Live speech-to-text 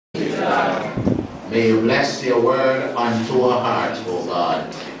May you bless your word unto our hearts, O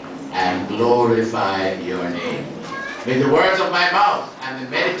God, and glorify your name. May the words of my mouth and the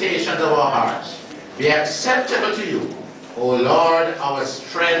meditations of our hearts be acceptable to you, O Lord, our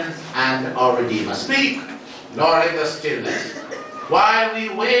strength and our Redeemer. Speak, Lord, in the stillness. While we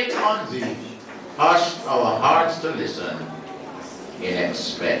wait on thee, hush our hearts to listen in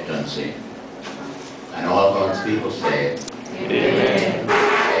expectancy. And all God's people say, Amen.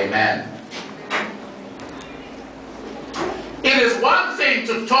 Amen. It is one thing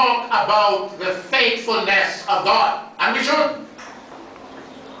to talk about the faithfulness of God, and we should.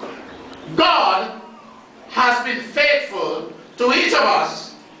 God has been faithful to each of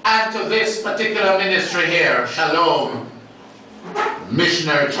us and to this particular ministry here, Shalom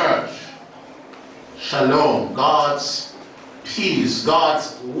Missionary Church. Shalom, God's peace,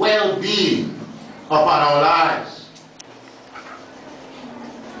 God's well-being upon our lives.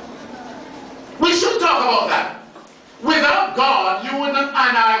 We should talk about that. Without God, you would not,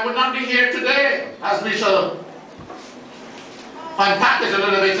 and I would not be here today, as we shall unpack it a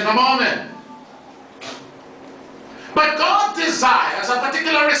little bit in a moment. But God desires a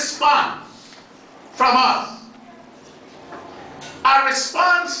particular response from us. A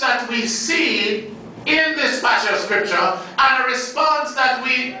response that we see in this passage of Scripture, and a response that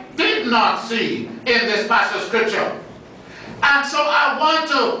we did not see in this passage of Scripture. And so I want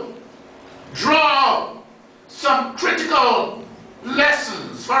to draw some critical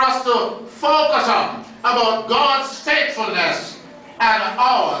lessons for us to focus on about God's faithfulness and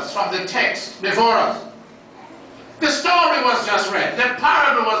ours from the text before us. The story was just read. The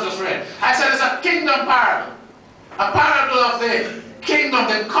parable was just read. I said it's a kingdom parable. A parable of the kingdom,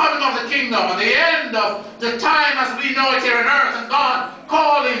 the coming of the kingdom, and the end of the time as we know it here on earth, and God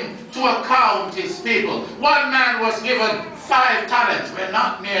calling to account his people. One man was given 5 talents. We're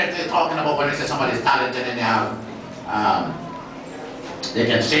not merely talking about when they say somebody's talented and they have, they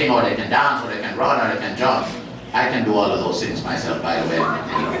can sing, or they can dance, or they can run, or they can jump. I can do all of those things myself, by the way.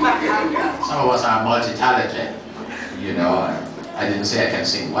 Some of us are multi-talented. You know, I didn't say I can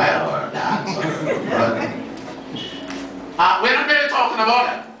sing well or dance. We're not really talking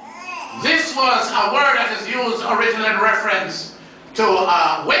about it. This was a word that is used originally in reference to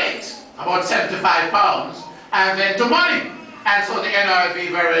weight, about 75 pounds, and then to money. And so the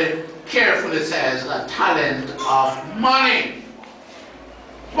NIV very carefully says a talent of money.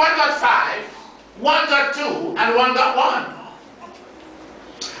 One got 5, one got 2, and one got 1.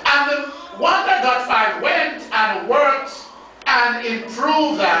 And the one that got 5 went and worked and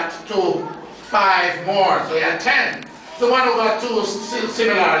improved that to 5 more. So he had 10. The one who got 2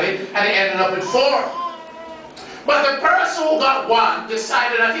 similarly, and he ended up with 4. But the person who got 1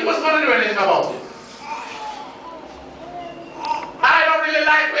 decided that he wasn't going to do anything about it. I don't really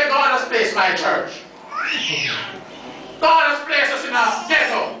like where God has placed my church. God has placed us in a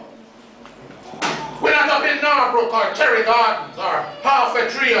ghetto. We're not up in Norbrook or Cherry Gardens or Halfway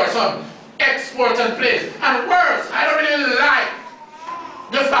Tree or some exporting place. And worse, I don't really like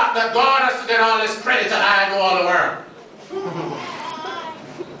the fact that God has to get all this credit and I do all the work.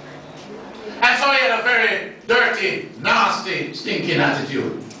 And so he had a very dirty, nasty, stinking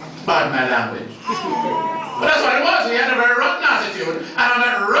attitude. Pardon my language. But that's what it was. He had a very rotten attitude. And on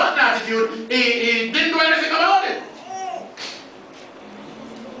that rotten attitude, he didn't do anything about it.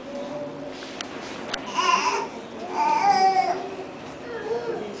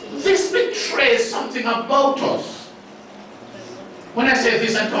 This betrays something about us. When I say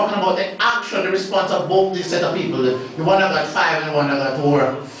this, I'm talking about the action, the response of both these set of people. The one that got 5 and the one that got 2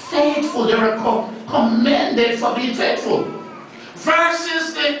 were faithful. They were commended for being faithful.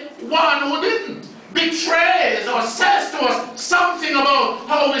 Versus the one who didn't. Betrays or says to us something about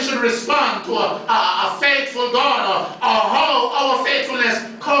how we should respond to a faithful God, or how our faithfulness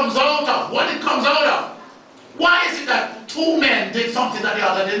comes out of, what it comes out of. Why is it that 2 men did something that the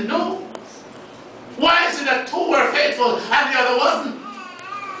other didn't do? Why is it that 2 were faithful and the other wasn't?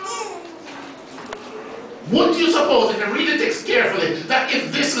 Wouldn't you suppose, if you read the text carefully, that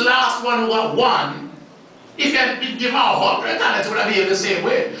if this last one who got 1, if he had been given 100 talents, would have behaved the same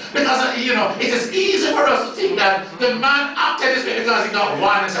way? Because, you know, it is easy for us to think that the man acted this way because he got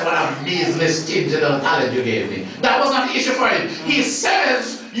 1 and said, what a measly, stingy little talent you gave me. That was not the issue for him. He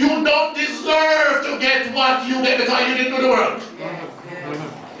says, you don't deserve to get what you get because you didn't do the work.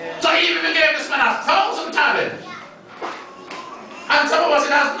 So even if you gave this man 1,000 talents, and some of us,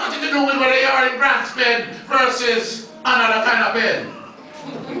 it has nothing to do with whether you are in Grant's pen versus another kind of pen.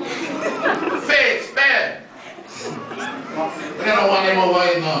 Faith's pen. We don't want him over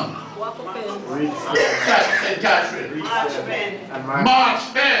in Catherine. March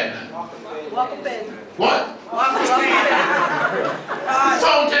pen. Walk a pen. What? Walk a pen.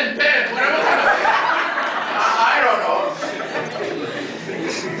 Fountain pen, whatever kind of pen. I don't know.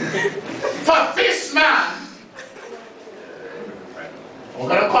 For this man, we're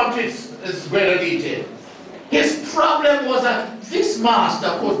going to come to its greater detail. His problem was that this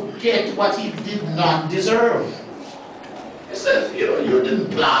master could get what he did not deserve. He says, you know, you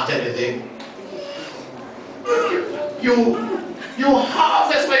didn't plant anything. You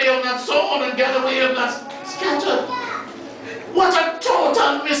harvest where you have not sown and gather where you have not scattered. What a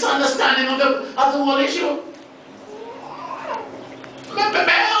total misunderstanding of the whole issue. May I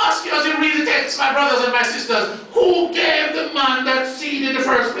ask you as you read the text, my brothers and my sisters, who gave the man that seed in the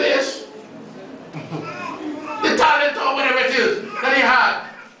first place? The talent or whatever it is that he had.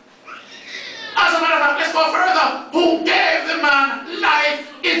 As a matter of fact, let's go further. Who gave the man life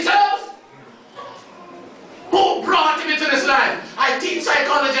itself? Who brought him into this life? I teach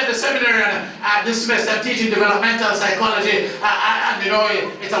psychology at the seminary, and this semester I'm teaching developmental psychology, and you know,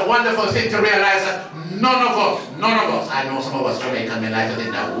 it's a wonderful thing to realize that none of us, I know some of us Jamaican men like to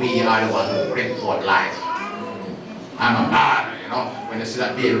think that we are the ones who bring forth life. I'm a man, you know, when you see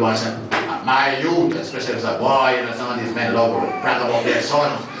that baby watching my youth, especially as a boy, you know, some of these men love to brag about their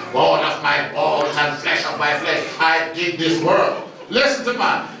sons. Bone of my bones and flesh of my flesh, I did this work. Listen to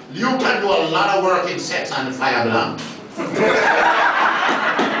man, you can do a lot of work in sex and fire blank.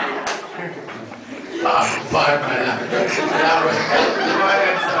 I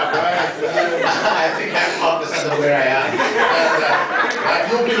think I've caught this under where I am.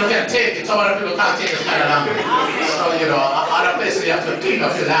 You people can take it, some other people can't take this kind of language. So, you know, other places you have to clean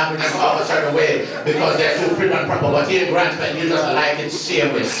up your language and talk a certain way because they're too prim and proper. But here, grandpa, you just like it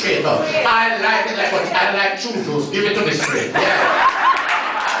same way, straight up. I like it like what I like chew juice. Give it to me straight. Yeah.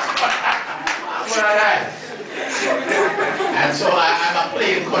 That's what I like. And so I'm a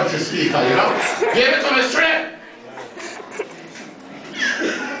plain country speaker, you know. Give it to me straight.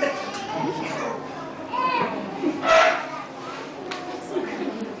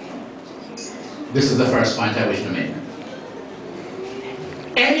 This is the first point I wish to make.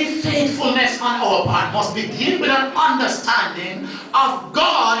 Any faithfulness on our part must begin with an understanding of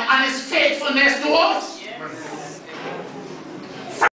God and His faithfulness to us.